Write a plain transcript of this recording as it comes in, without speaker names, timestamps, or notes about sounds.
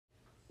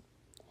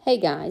Hey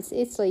guys,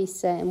 it's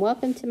Lisa and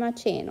welcome to my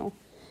channel.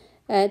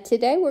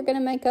 Today we're going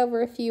to make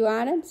over a few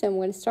items and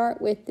we're going to start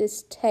with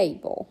this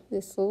table,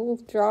 this little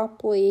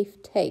drop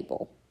leaf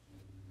table.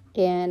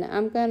 And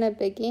I'm going to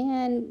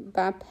begin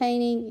by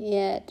painting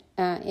it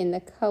in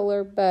the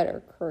color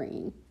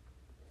Buttercream.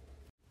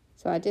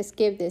 So I just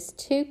give this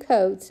 2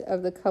 coats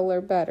of the color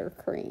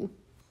Buttercream.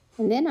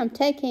 And then I'm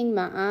taking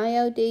my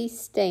IOD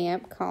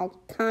stamp called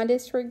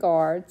Kindest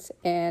Regards,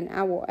 and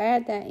I will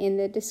add that in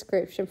the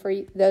description for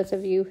those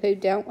of you who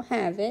don't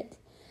have it.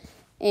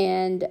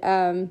 And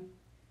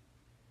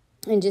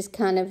just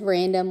kind of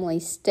randomly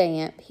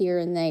stamp here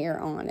and there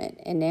on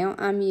it. And now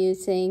I'm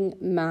using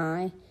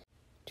my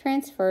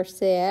transfer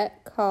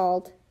set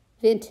called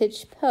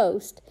Vintage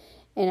Post,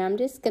 and I'm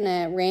just going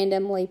to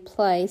randomly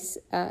place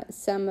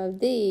some of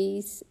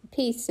these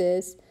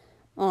pieces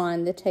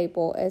on the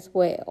table as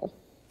well.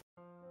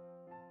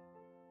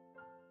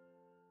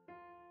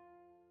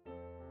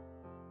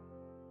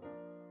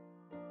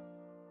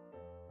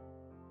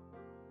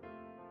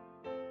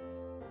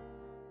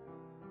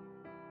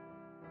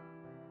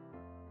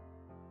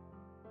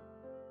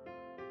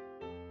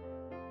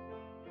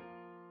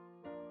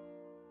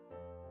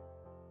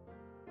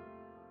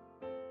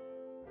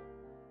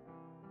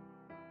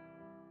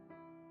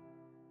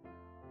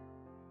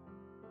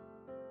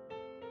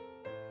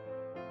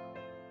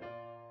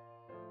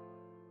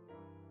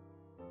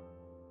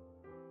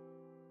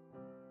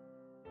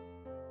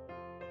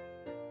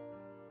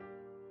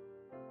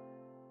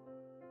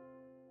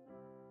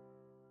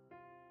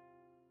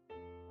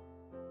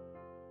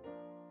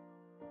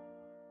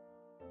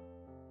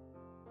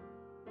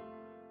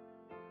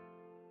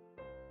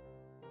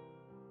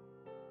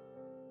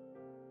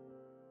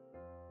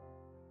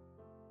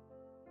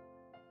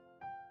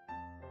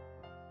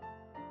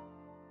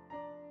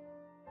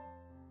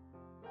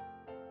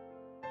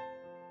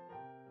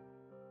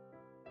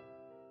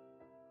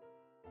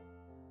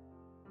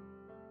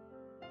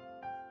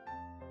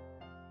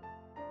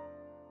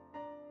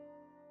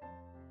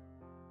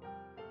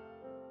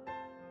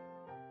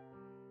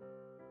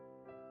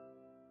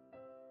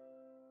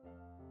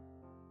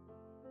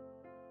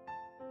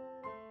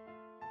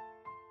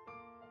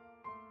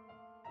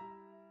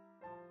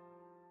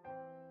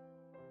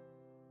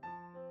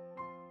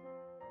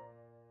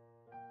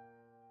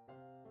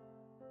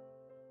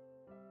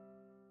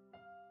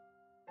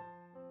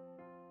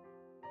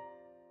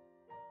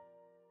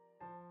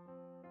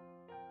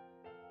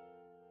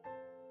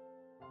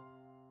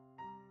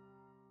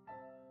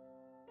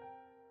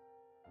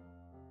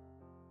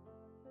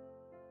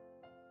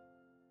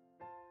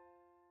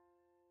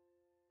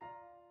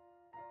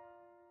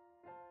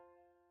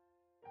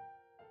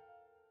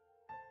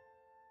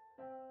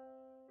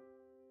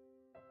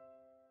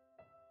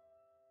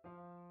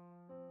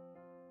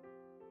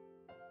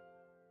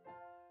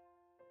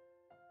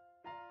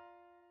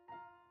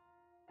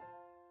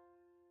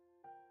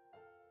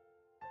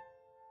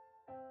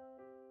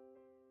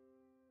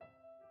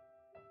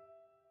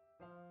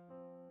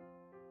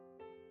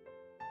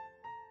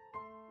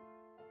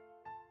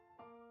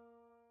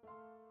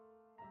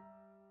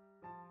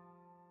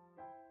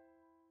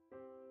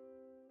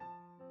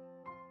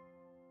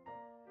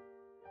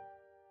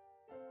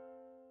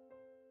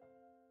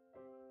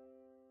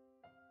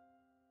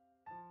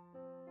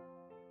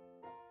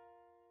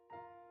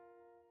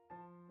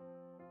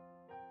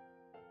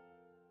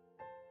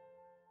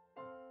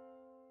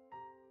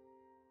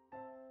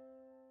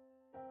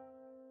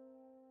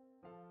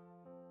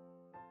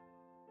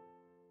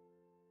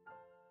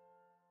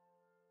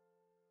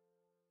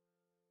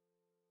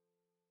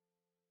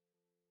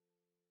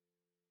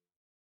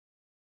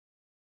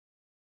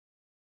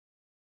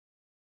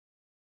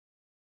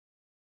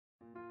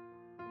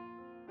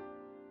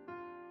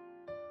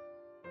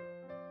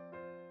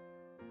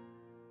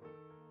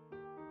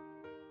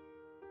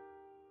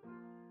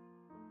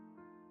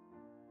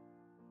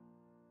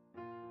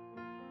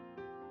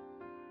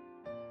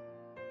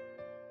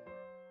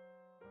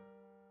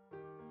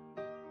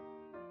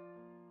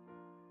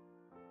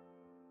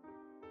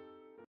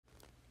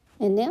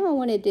 And now I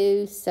want to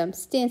do some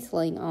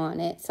stenciling on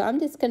it. So I'm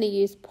just going to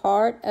use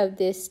part of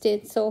this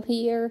stencil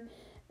here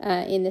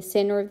in the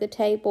center of the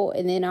table.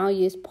 And then I'll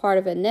use part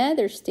of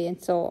another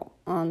stencil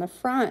on the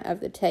front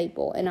of the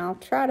table. And I'll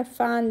try to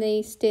find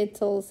these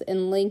stencils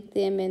and link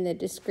them in the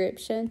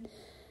description.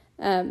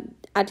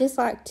 I just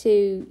like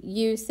to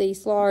use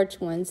these large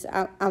ones.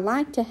 I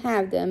like to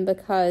have them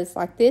because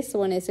like this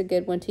one is a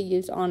good one to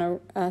use on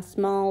a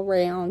small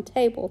round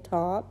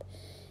tabletop.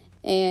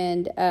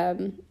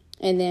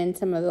 And then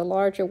some of the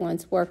larger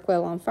ones work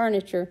well on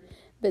furniture.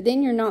 But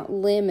then you're not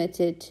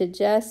limited to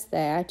just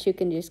that. You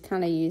can just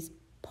kind of use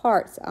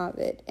parts of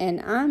it. And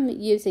I'm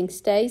using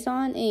Stays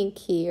On ink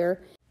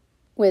here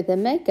with a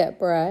makeup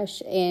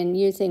brush and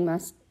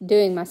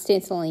doing my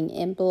stenciling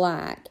in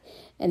black.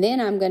 And then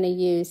I'm going to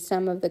use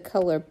some of the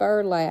color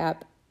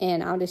Burlap,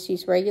 and I'll just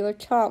use regular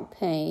chalk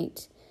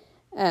paint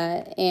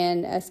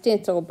and a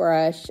stencil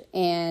brush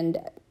and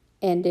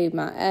do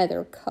my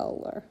other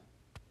color.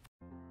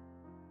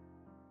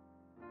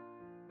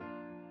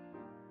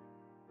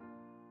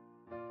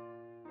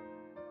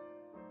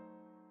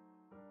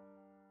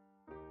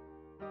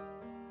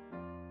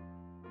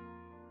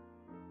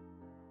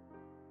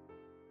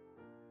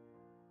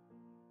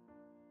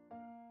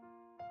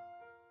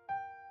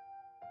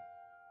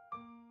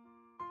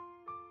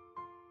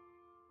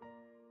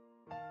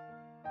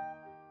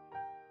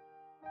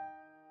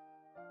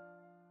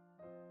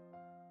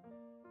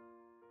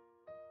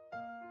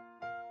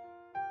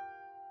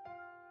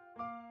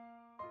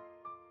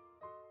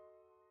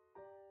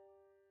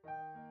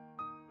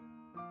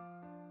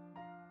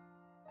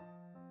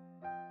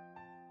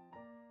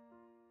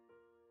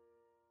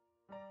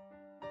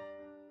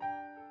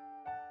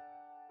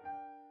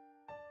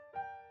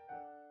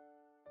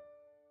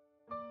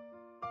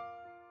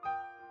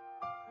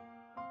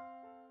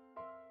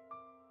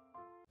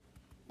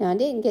 Now, I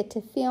didn't get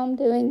to film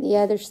doing the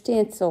other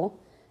stencil,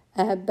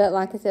 but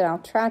like I said, I'll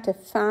try to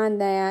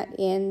find that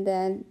in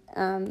the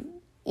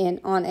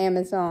on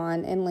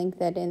Amazon and link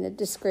that in the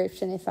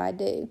description if I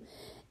do.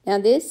 Now,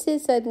 this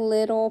is a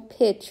little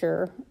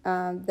picture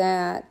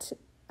that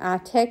I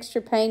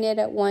texture painted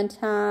at one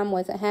time,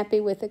 wasn't happy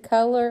with the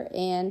color,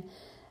 and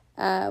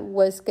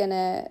was going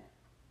to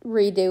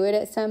redo it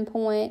at some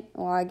point.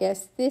 Well, I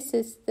guess this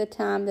is the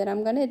time that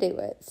I'm going to do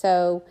it.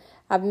 So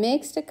I've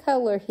mixed a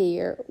color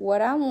here.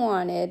 What I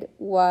wanted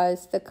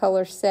was the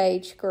color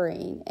sage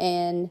green,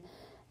 and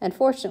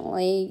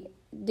unfortunately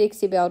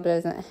Dixie Belle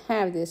doesn't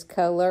have this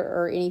color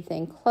or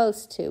anything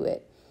close to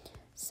it.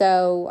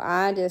 So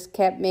I just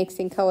kept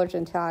mixing colors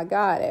until I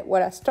got it.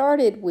 What I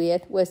started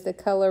with was the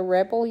color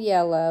Rebel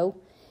Yellow,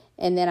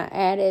 and then I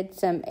added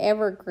some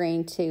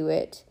evergreen to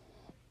it,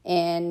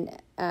 and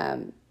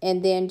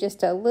then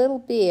just a little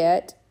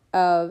bit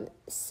of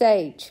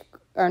sage,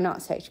 or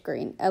not sage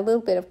green, a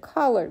little bit of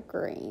collard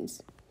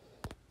greens.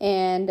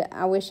 And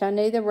I wish I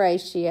knew the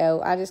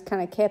ratio. I just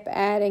kind of kept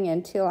adding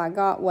until I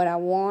got what I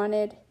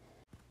wanted.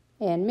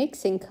 And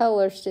mixing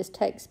colors just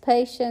takes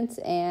patience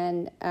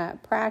and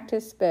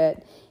practice,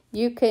 but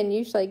you can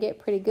usually get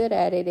pretty good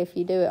at it if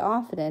you do it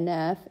often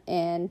enough.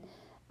 And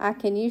I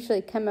can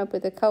usually come up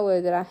with a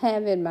color that I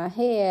have in my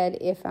head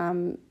if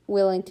I'm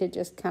willing to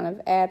just kind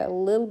of add a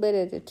little bit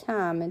at a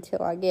time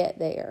until I get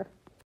there.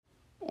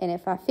 And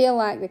if I feel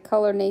like the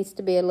color needs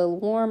to be a little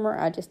warmer,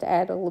 I just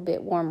add a little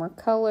bit warmer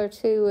color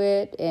to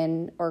it,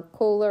 or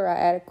cooler, I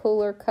add a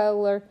cooler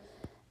color.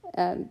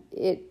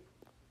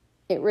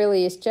 It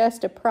really is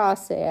just a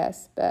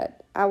process,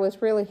 but I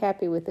was really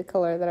happy with the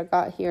color that I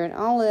got here. And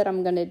all that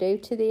I'm going to do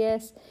to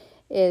this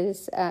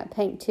is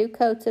paint 2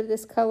 coats of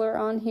this color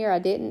on here. I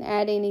didn't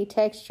add any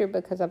texture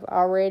because I've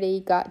already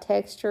got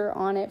texture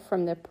on it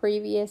from the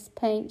previous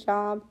paint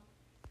job.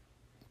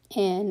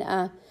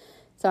 And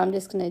so I'm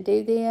just going to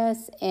do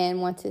this, and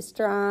once it's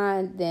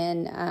dry,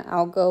 then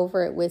I'll go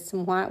over it with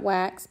some white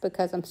wax,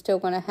 because I'm still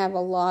going to have a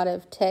lot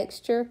of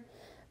texture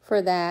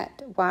for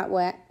that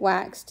white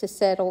wax to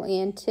settle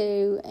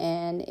into,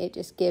 and it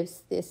just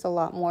gives this a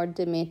lot more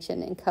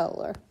dimension and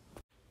color.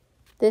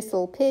 This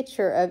little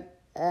picture of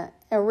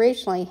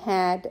originally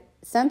had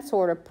some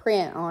sort of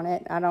print on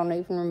it. I don't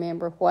even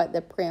remember what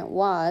the print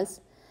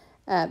was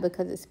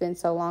because it's been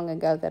so long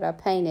ago that I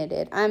painted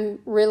it. I'm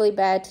really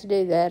bad to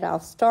do that. I'll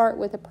start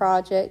with a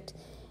project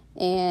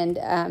and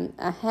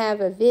I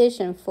have a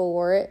vision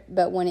for it,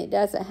 but when it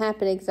doesn't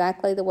happen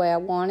exactly the way I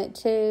want it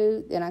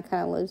to, then I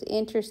kind of lose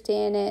interest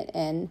in it,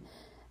 and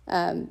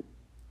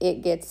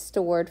it gets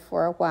stored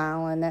for a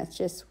while, and that's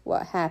just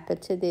what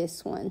happened to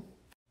this one.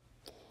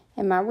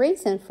 And my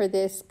reason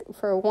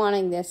for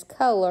wanting this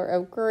color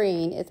of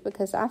green is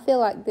because I feel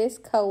like this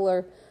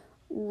color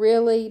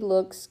really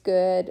looks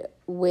good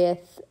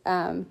with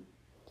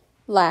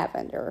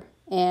lavender.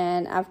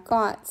 And I've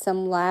got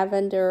some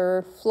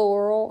lavender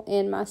floral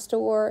in my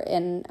store,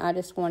 and I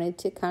just wanted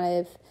to kind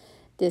of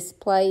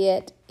display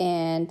it,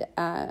 and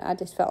I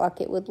just felt like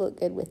it would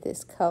look good with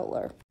this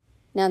color.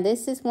 Now,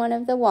 this is one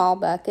of the wall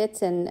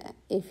buckets, and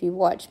if you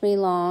watch me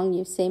long,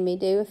 you've seen me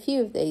do a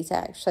few of these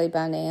actually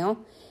by now.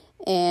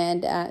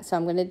 And so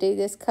I'm going to do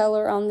this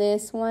color on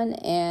this one,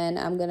 and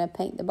I'm going to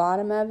paint the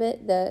bottom of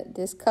it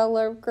this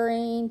color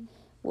green.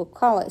 We'll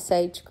call it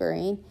sage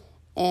green,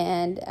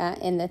 and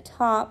in the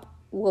top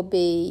will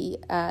be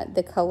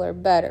the color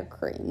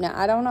buttercream. Now,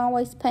 I don't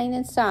always paint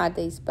inside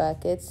these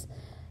buckets,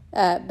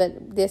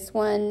 but this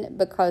one,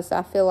 because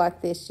I feel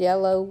like this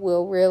yellow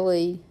will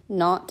really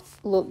not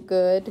look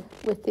good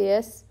with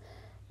this,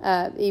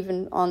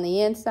 even on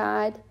the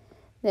inside,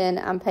 then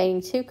I'm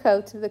painting 2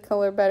 coats of the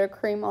color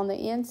buttercream on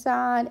the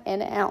inside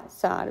and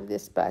outside of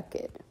this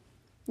bucket.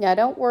 Now,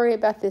 don't worry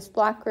about this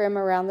black rim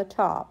around the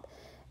top.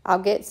 I'll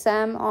get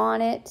some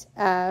on it,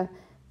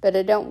 but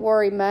I don't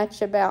worry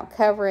much about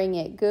covering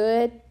it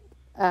good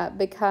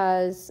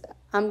because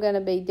I'm going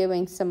to be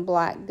doing some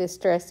black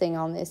distressing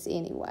on this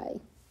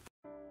anyway.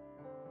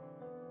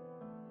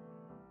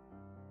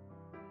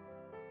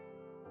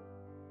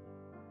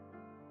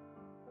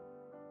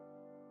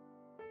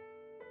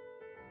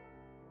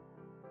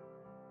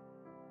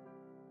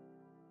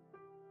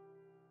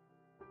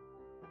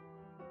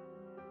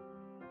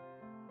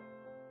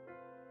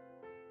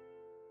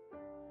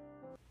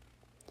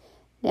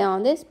 Now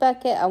on this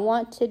bucket, I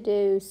want to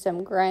do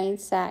some grain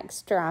sack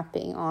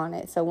striping on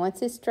it. So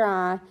once it's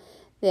dry,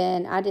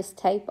 then I just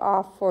tape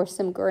off for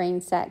some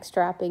grain sack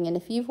striping. And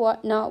if you've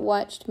not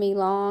watched me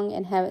long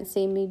and haven't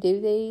seen me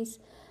do these,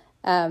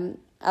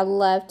 I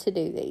love to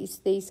do these.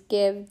 These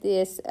give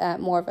this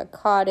more of a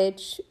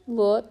cottage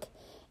look.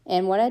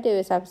 And what I do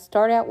is I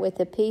start out with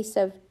a piece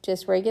of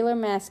just regular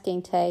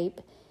masking tape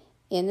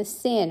in the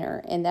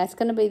center. And that's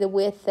going to be the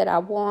width that I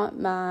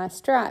want my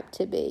stripe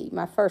to be,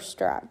 my first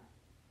stripe.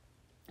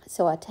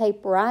 So I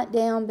tape right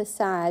down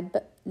beside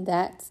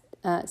that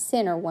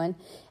center one,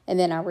 and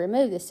then I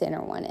remove the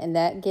center one, and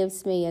that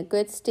gives me a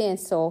good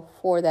stencil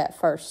for that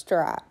first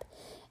stripe.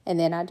 And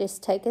then I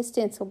just take a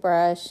stencil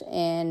brush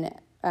and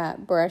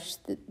brush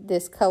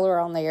this color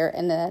on there,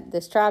 and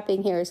the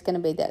striping here is going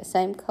to be that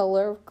same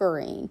color of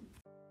green.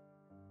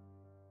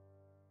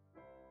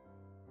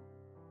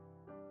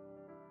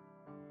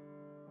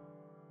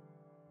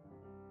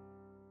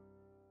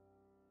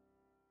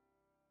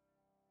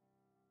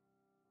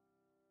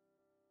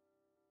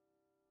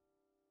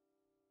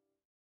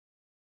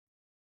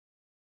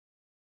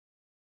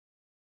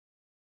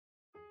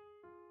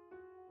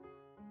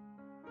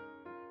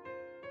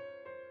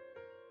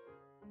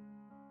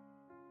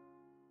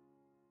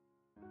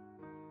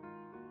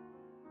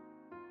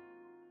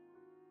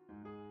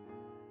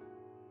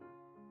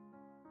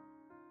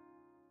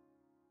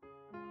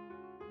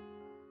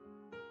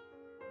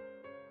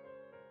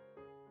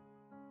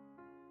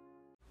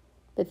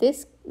 But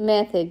this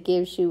method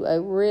gives you a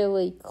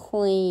really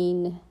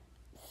clean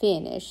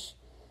finish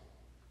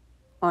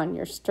on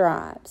your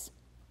stripes.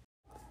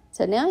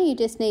 So now you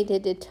just need to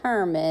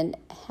determine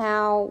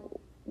how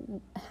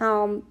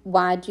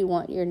wide you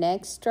want your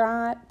next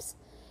stripes.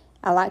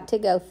 I like to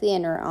go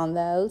thinner on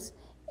those.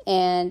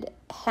 And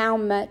how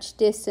much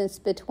distance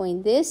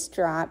between this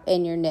stripe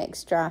and your next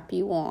stripe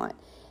you want.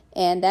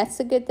 And that's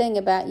the good thing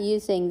about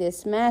using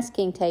this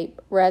masking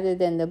tape rather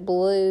than the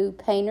blue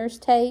painter's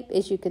tape,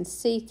 is you can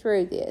see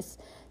through this.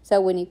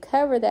 So when you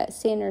cover that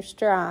center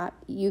stripe,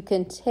 you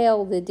can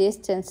tell the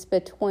distance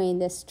between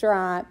the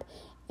stripe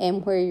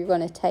and where you're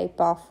going to tape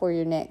off for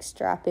your next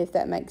stripe, if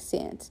that makes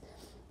sense.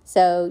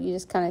 So you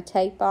just kind of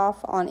tape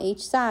off on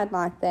each side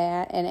like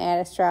that and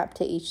add a stripe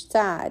to each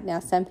side. Now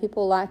some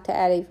people like to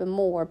add even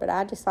more, but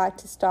I just like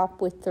to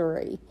stop with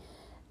 3.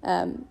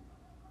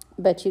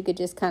 But you could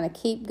just kind of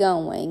keep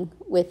going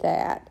with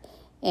that.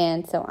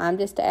 And so I'm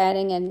just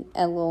adding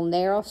a little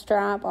narrow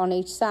stripe on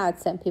each side.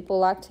 Some people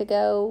like to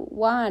go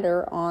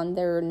wider on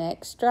their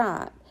next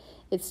stripe.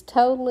 It's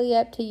totally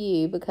up to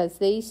you, because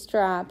these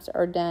stripes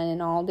are done in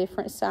all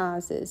different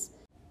sizes.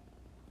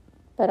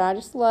 But I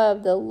just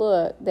love the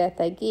look that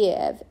they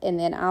give. And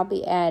then I'll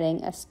be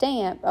adding a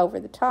stamp over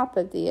the top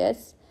of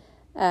this.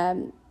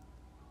 And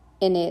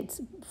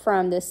it's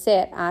from the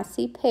set I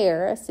See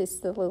Paris. It's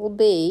the little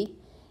bee.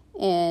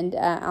 And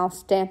I'll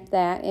stamp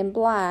that in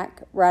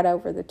black right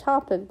over the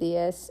top of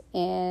this,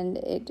 and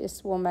it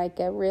just will make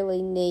a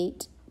really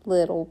neat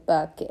little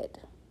bucket.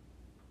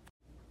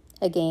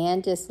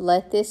 Again, just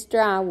let this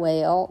dry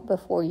well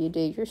before you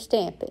do your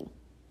stamping.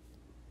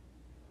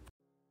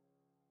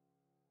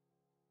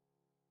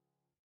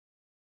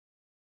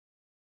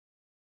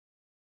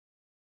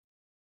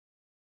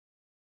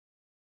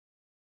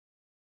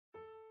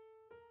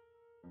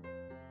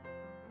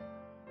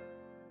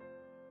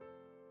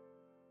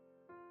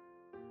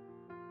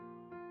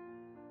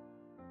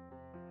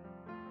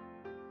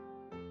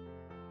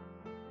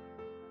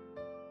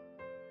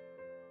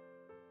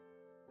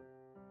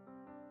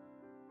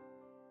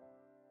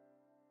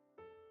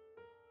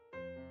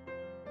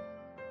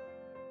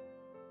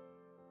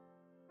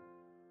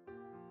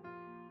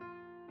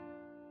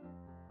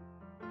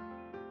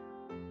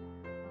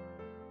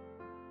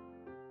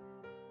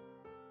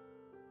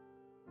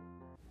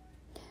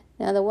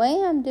 Now the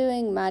way I'm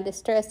doing my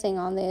distressing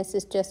on this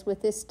is just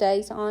with this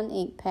Stays On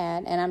ink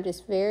pad, and I'm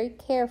just very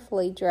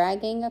carefully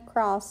dragging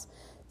across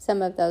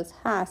some of those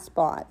high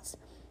spots.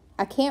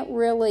 I can't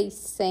really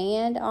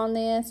sand on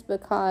this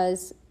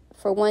because,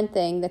 for one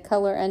thing, the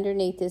color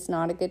underneath is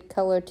not a good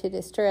color to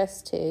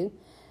distress to.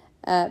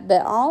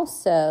 But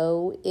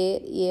also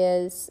it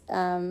is,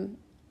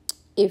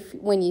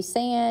 when you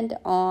sand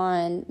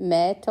on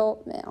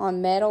metal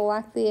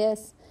like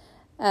this,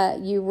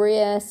 you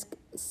risk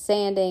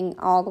sanding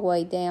all the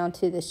way down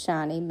to the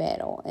shiny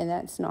metal, and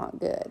that's not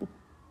good.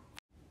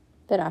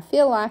 But I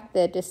feel like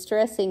the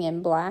distressing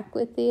in black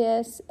with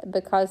this,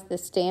 because the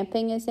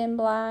stamping is in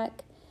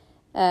black,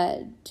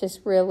 just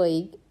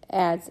really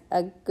adds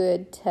a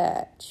good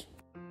touch.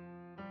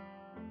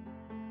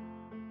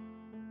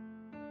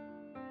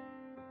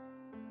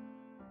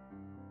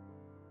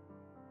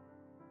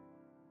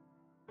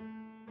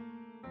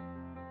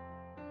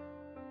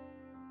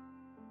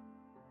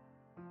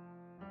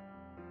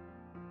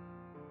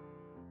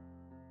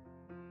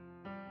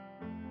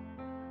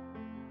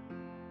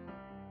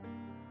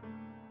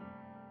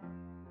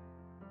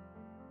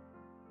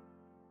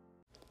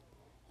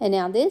 And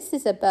now this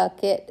is a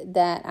bucket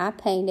that I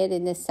painted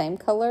in the same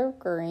color of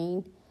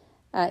green.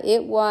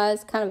 It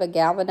was kind of a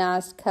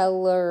galvanized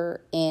color,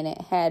 and it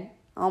had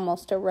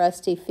almost a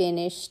rusty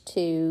finish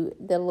to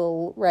the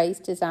little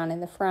raised design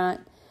in the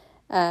front.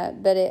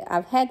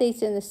 I've had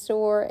these in the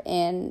store,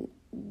 and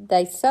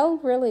they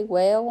sold really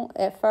well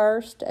at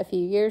first a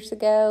few years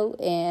ago,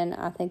 and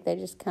I think they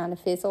just kind of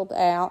fizzled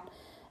out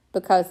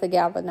because the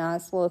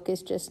galvanized look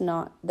is just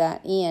not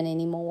that in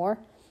anymore.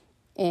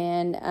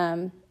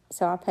 And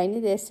so I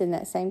painted this in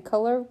that same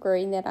color of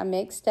green that I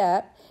mixed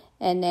up,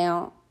 and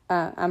now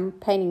I'm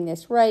painting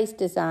this raised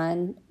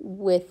design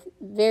with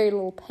very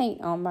little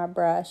paint on my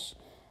brush,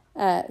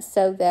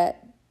 so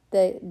that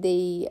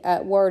the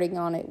wording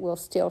on it will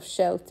still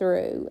show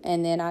through.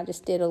 And then I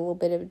just did a little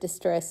bit of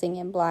distressing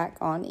in black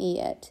on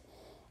it,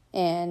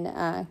 and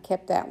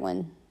kept that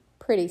one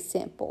pretty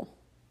simple.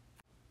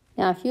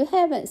 Now, if you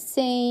haven't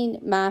seen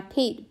my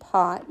peat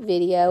pot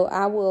video,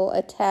 I will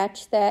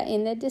attach that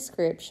in the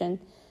description.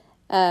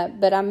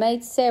 But I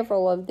made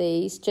several of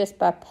these just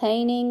by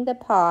painting the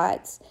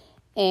pots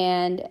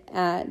and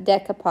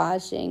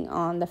decoupaging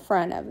on the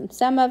front of them.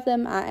 Some of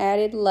them I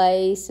added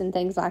lace and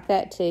things like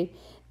that too.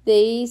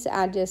 These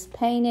I just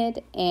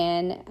painted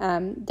and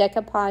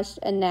decoupaged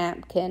a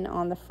napkin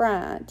on the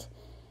front.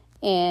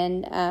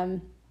 And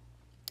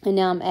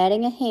now I'm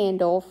adding a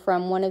handle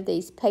from one of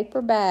these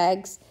paper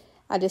bags.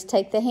 I just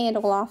take the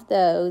handle off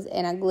those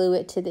and I glue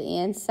it to the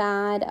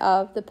inside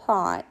of the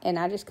pot. And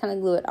I just kind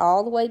of glue it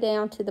all the way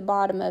down to the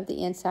bottom of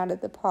the inside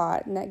of the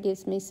pot. And that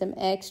gives me some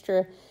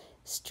extra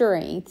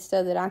strength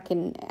so that I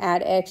can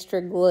add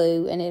extra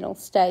glue and it'll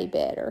stay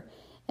better.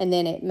 And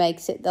then it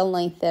makes it the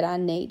length that I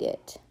need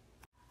it.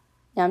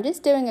 Now I'm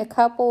just doing a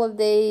couple of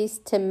these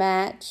to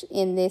match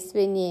in this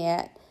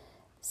vignette.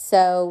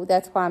 So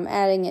that's why I'm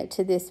adding it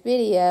to this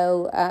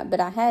video, but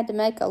I had to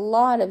make a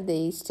lot of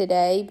these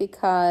today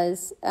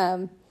because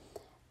I've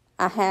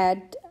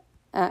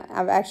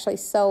actually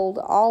sold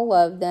all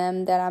of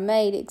them that I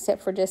made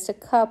except for just a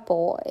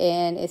couple,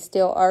 and it's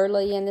still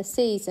early in the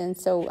season,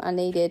 so I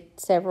needed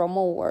several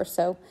more.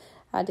 So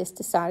I just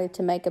decided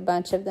to make a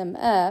bunch of them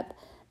up,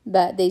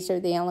 but these are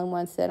the only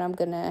ones that I'm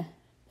going to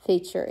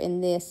feature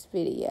in this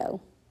video.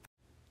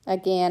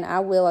 Again,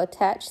 I will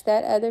attach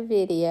that other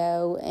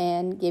video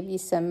and give you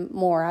some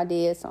more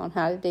ideas on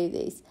how to do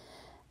these.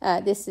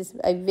 This is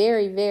a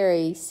very,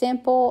 very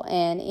simple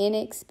and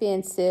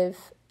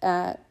inexpensive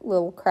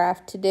little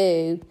craft to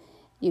do.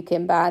 You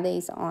can buy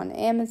these on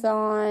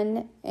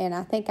Amazon, and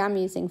I think I'm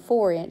using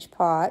 4-inch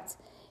pots.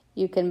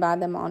 You can buy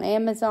them on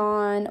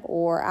Amazon,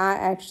 or I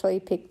actually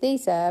picked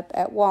these up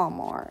at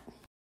Walmart.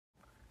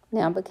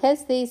 Now,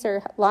 because these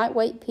are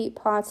lightweight peat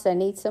pots, they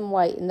need some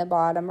weight in the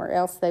bottom, or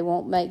else they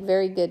won't make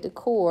very good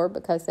decor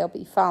because they'll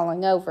be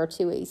falling over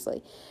too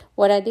easily.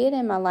 What I did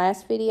in my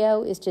last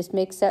video is just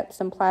mix up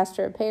some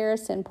plaster of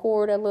Paris and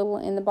poured a little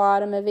in the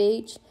bottom of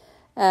each.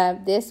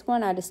 This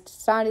one, I just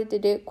decided to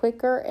do it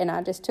quicker, and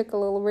I just took a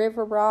little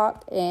river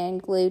rock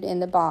and glued in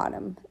the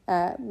bottom.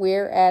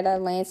 We're at a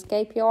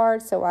landscape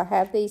yard, so I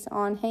have these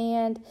on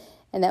hand.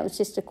 And that was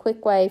just a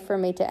quick way for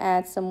me to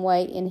add some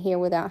weight in here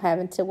without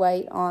having to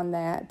wait on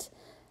that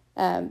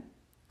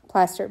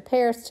plaster of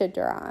Paris to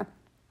dry.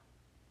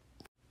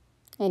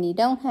 And you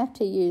don't have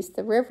to use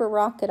the river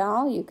rock at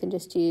all. You can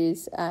just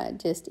use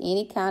just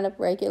any kind of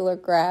regular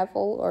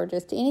gravel or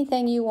just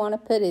anything you want to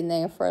put in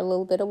there for a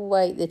little bit of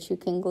weight that you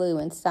can glue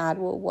inside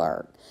will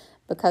work,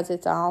 because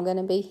it's all going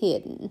to be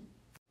hidden.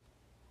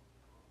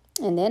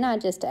 And then I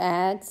just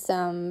add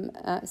some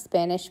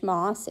Spanish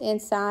moss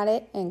inside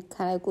it and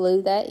kind of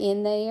glue that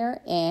in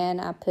there. And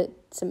I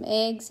put some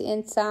eggs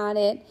inside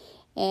it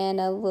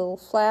and a little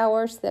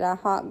flowers that I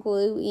hot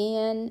glue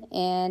in.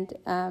 And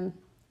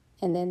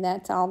then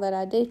that's all that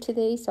I do to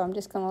these. So I'm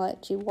just going to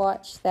let you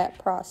watch that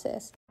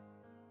process.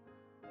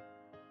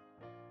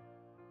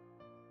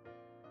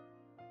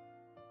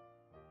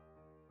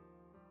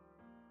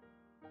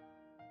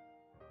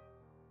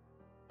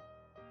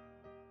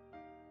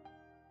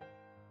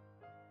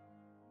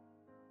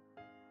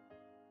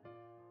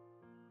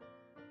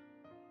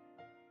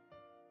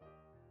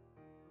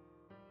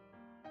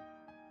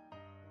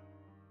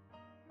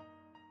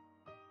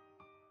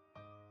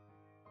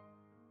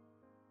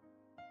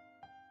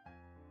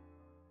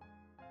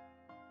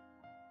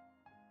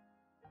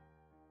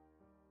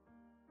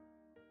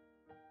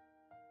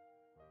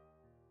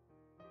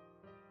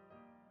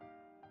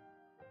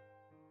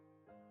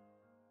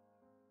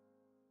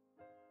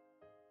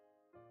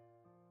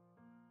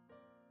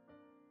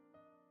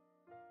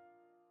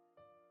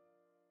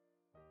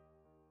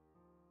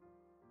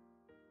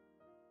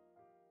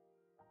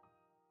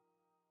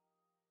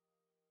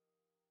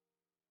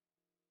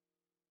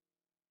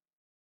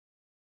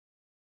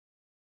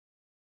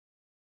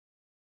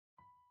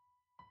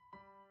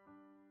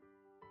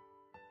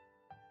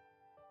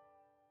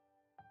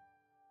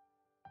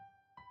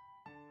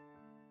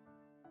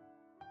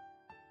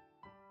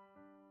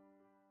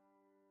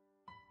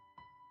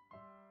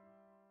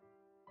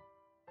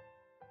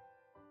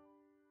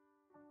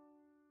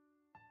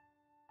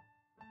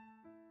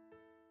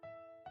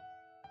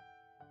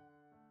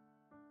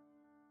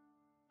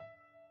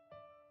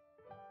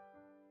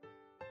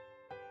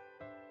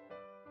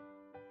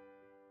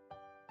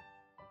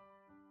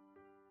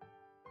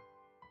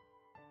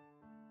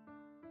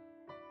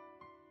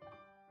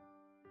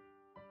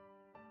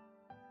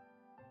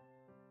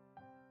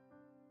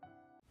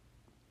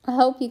 I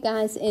hope you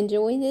guys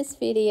enjoy this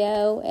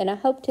video, and I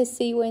hope to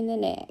see you in the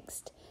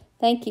next.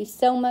 Thank you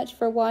so much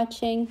for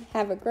watching.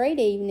 Have a great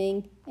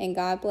evening, and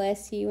God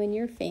bless you and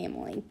your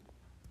family.